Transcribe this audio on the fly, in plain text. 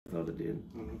did.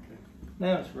 Okay.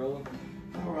 Now it's rolling.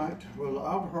 All right. Well, the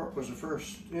autoharp was the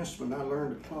first instrument I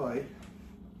learned to play.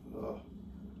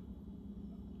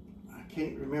 I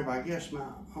can't remember. I guess my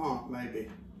aunt maybe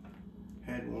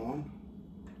had one,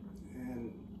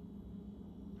 and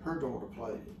her daughter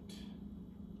played it.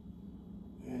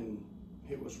 And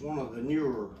it was one of the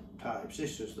newer types.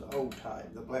 This is the old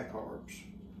type, the black harps.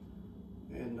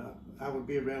 And I would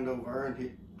be around over there, and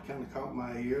he kind of caught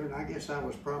my ear, and I guess I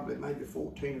was probably maybe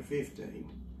 14 or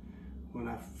 15 when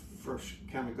I first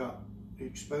kind of got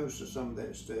exposed to some of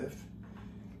that stuff.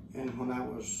 And when I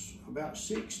was about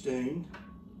 16,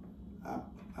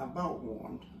 I bought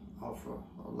one off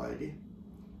a lady,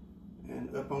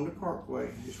 and up on the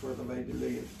Parkway is where the lady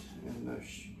lived. And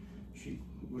she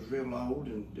was real old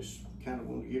and just kind of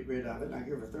wanted to get rid of it, and I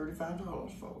gave her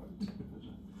 $35 for it.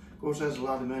 Of course, that's a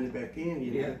lot of money back then,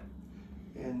 you know.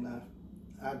 And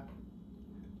I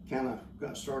kind of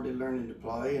got started learning to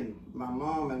play, and my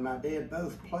mom and my dad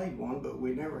both played one, but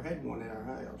we never had one in our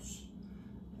house.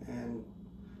 And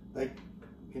it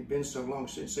had been so long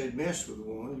since they'd messed with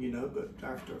one, you know, but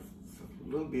after a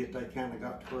little bit they kind of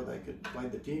got to where they could play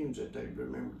the tunes that they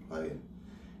remembered playing.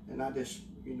 And I just,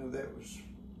 you know, that was,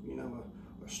 you know,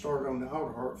 a start on the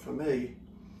autoharp for me.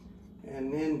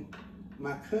 And then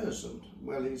my cousin,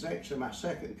 well, he's actually my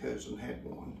second cousin, had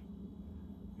one.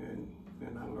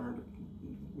 And I learned,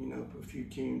 you know, a few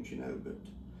tunes, you know,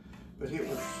 but it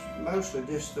was mostly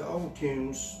just the old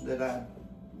tunes that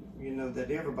you know, that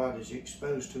everybody's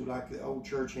exposed to, like the old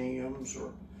church hymns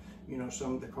or, you know,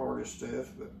 some of the Carter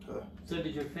stuff. But so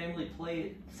did your family play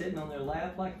it sitting on their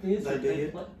lap like this? They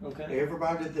did. Okay.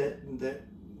 Everybody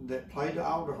that played the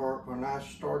autoharp when I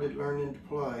started learning to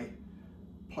play,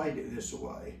 played it this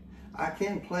way. I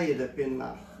can play it up in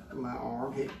my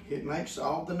arm. It makes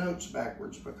all the notes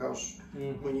backwards because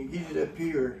when you get it up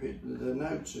here, the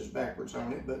notes is backwards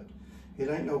on it, but it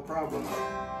ain't no problem.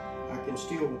 I can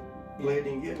still play it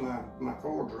and get my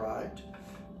chords right,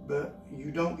 but you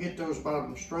don't get those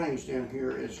bottom strings down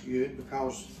here as good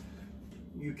because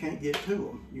you can't get to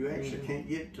them. You actually can't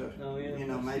get to, you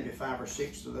know, maybe 5 or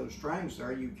 6 of those strings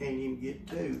there. You can't even get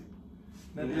to.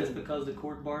 Maybe that's because the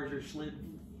chord bars are slid.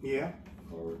 Yeah.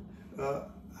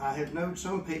 I have known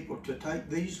some people to take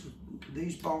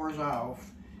these bars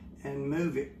off and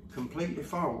move it completely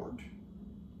forward.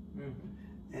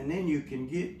 And then you can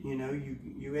get, you know,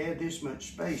 you add this much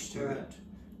space to it,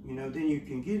 you know, then you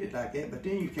can get it like that, but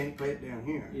then you can't play it down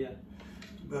here. Yeah.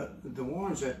 But the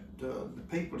ones that the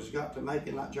people has got to make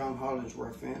it, like John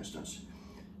Hollingsworth, for instance,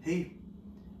 he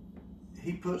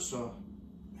puts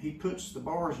the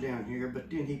bars down here, but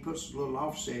then he puts a little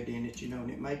offset in it, you know, and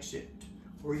it makes it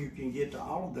where you can get to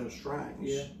all of those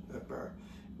strings up there.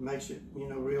 It makes it, you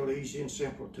know, real easy and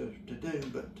simple to do,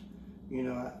 but, you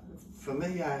know, for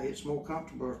me, it's more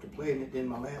comfortable to play it in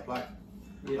my lap like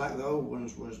the old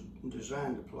ones was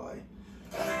designed to play.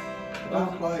 I'll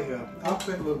play a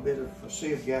little bit of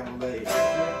Sea of Galilee.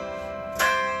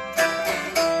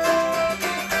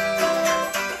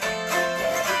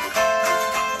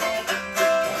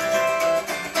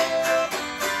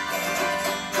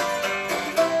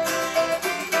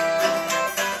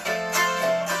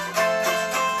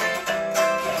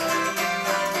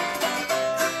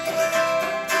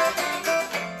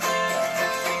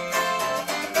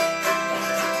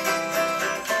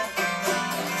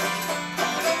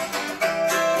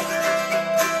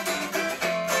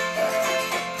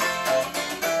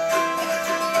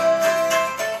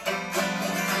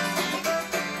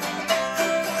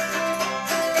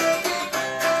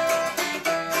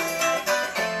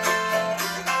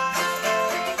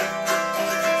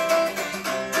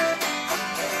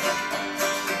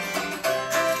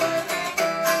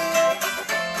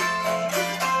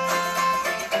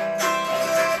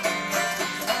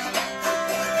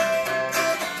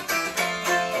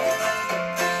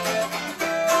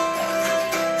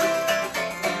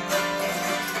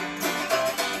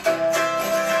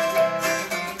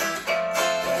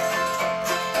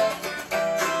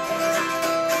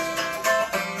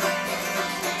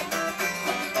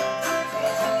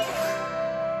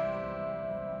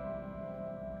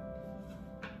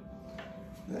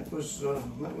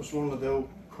 That was one of the old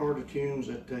Carter tunes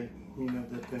that they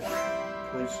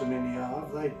played so many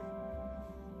of.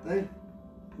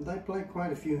 They played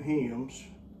quite a few hymns,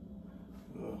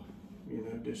 you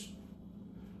know, just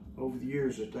over the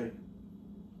years that they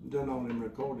done all them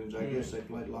recordings. I guess they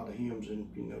played a lot of hymns in,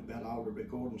 you know, about all the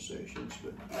recording sessions.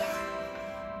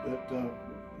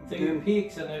 So your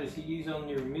picks, I noticed you use on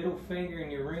your middle finger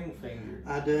and your ring finger.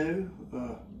 I do.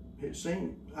 It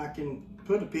seems I can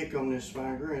put a pick on this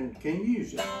finger and can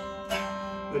use it.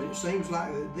 But it seems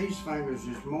like that these fingers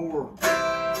is more,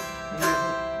 I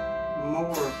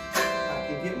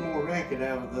can get more racket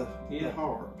out of the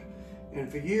harp.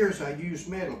 And for years I used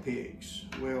metal picks.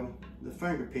 Well, the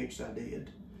finger picks I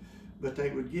did, but they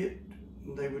would get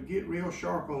real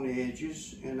sharp on the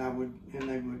edges, and they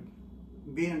would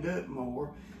bend up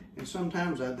more, and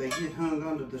sometimes they get hung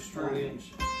under the strings.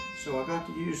 So I got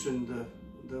to using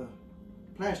the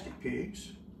plastic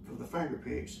picks for the finger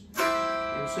picks,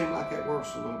 and it seemed like that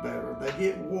works a little better. They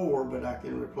get wore, but I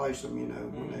can replace them, you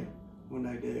know, when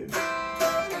they do.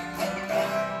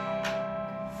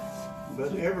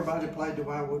 But everybody played the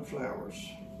Wildwood Flowers.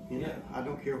 You know, I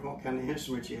don't care what kind of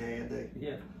instrument you had.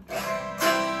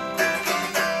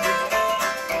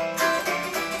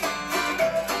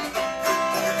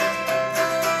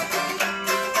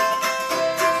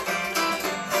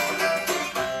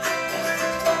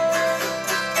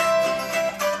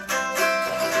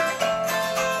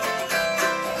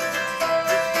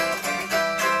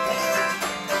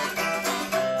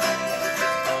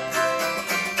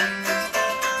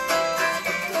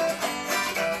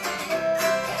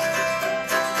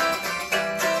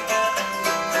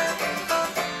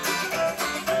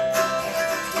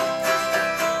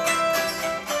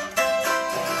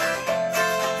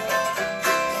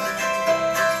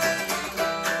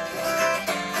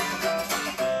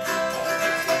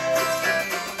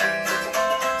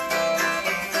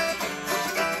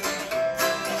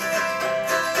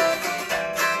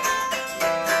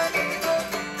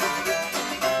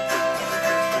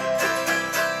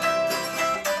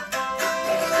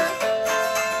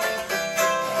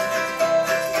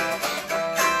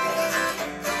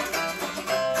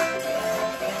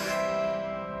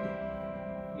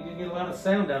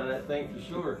 Sound out of that thing for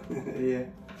sure. Yeah.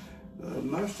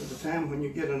 Most of the time when you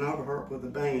get an autoharp with a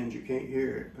band, you can't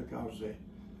hear it because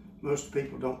most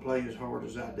people don't play as hard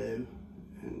as I do.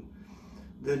 And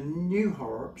the new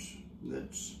harps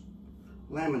that's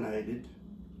laminated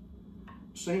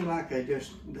seem like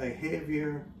they're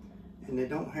heavier, and they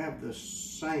don't have the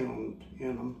sound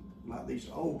in them like these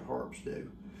old harps do.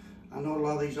 I know a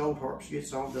lot of these old harps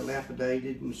gets all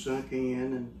dilapidated and sunk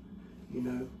in, and you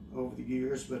know, over the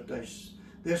years, but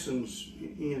this one's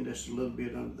in just a little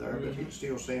bit under there, but it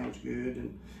still sounds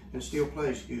good and still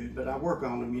plays good. But I work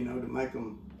on them, you know, to make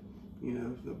them, you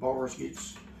know, the bars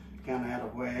gets kind of out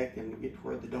of whack and get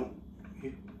where they don't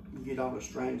get all the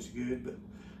strings good. But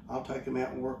I'll take them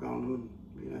out and work on them,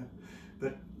 you know.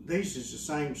 But these is the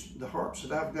same, the harps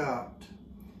that I've got,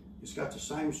 it's got the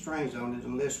same strings on it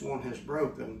unless one has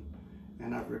broken,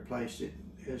 and I've replaced it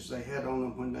as they had on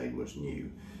them when they was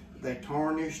new. They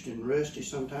tarnished and rusty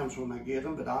sometimes when I get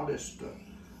them, but I'll just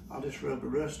rub the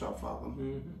rust off of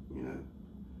them. You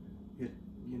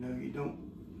know, you don't,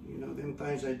 you know, them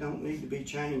things, they don't need to be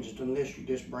changed unless you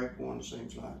just break one. It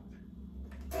seems like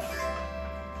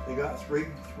they got three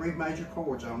major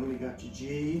chords on them. You got your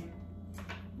G,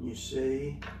 your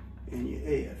C, and your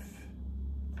F,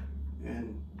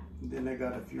 and then they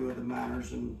got a few of the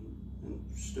minors and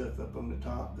stuff up on the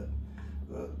top.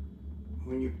 But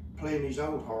when you're playing these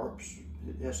old harps,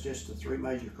 that's just the three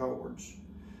major chords.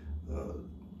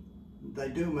 They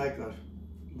do make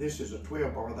this is a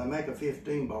 12 bar, they make a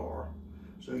 15 bar.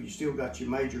 So you still got your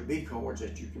major B chords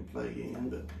that you can play in,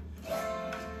 but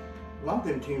a lot of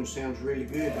them tunes sounds really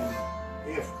good on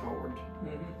F chord.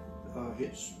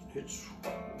 It's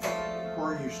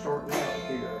where you're starting out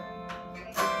here.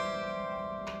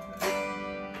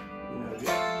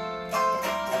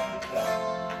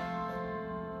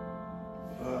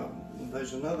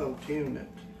 There's another old tune that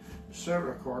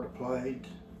Sarah Carter played.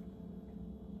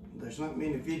 There's not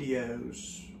many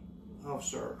videos of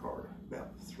Sarah Carter, about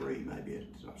 3 maybe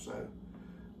or so.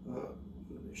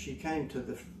 She came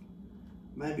to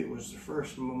maybe it was the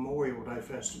first Memorial Day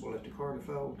festival at the Carter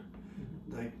Fold.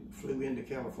 They flew into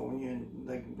California and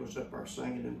they was up there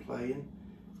singing and playing.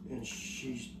 And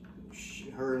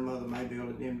her and Mother Maybelle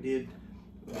and them did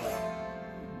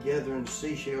Gathering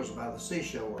Seashells by the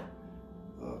Seashore.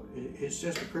 It's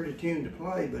just a pretty tune to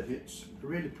play, but it's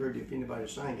really pretty if anybody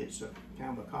sang it. It's a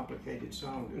kind of a complicated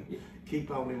song to keep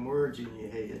all them words in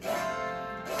your head.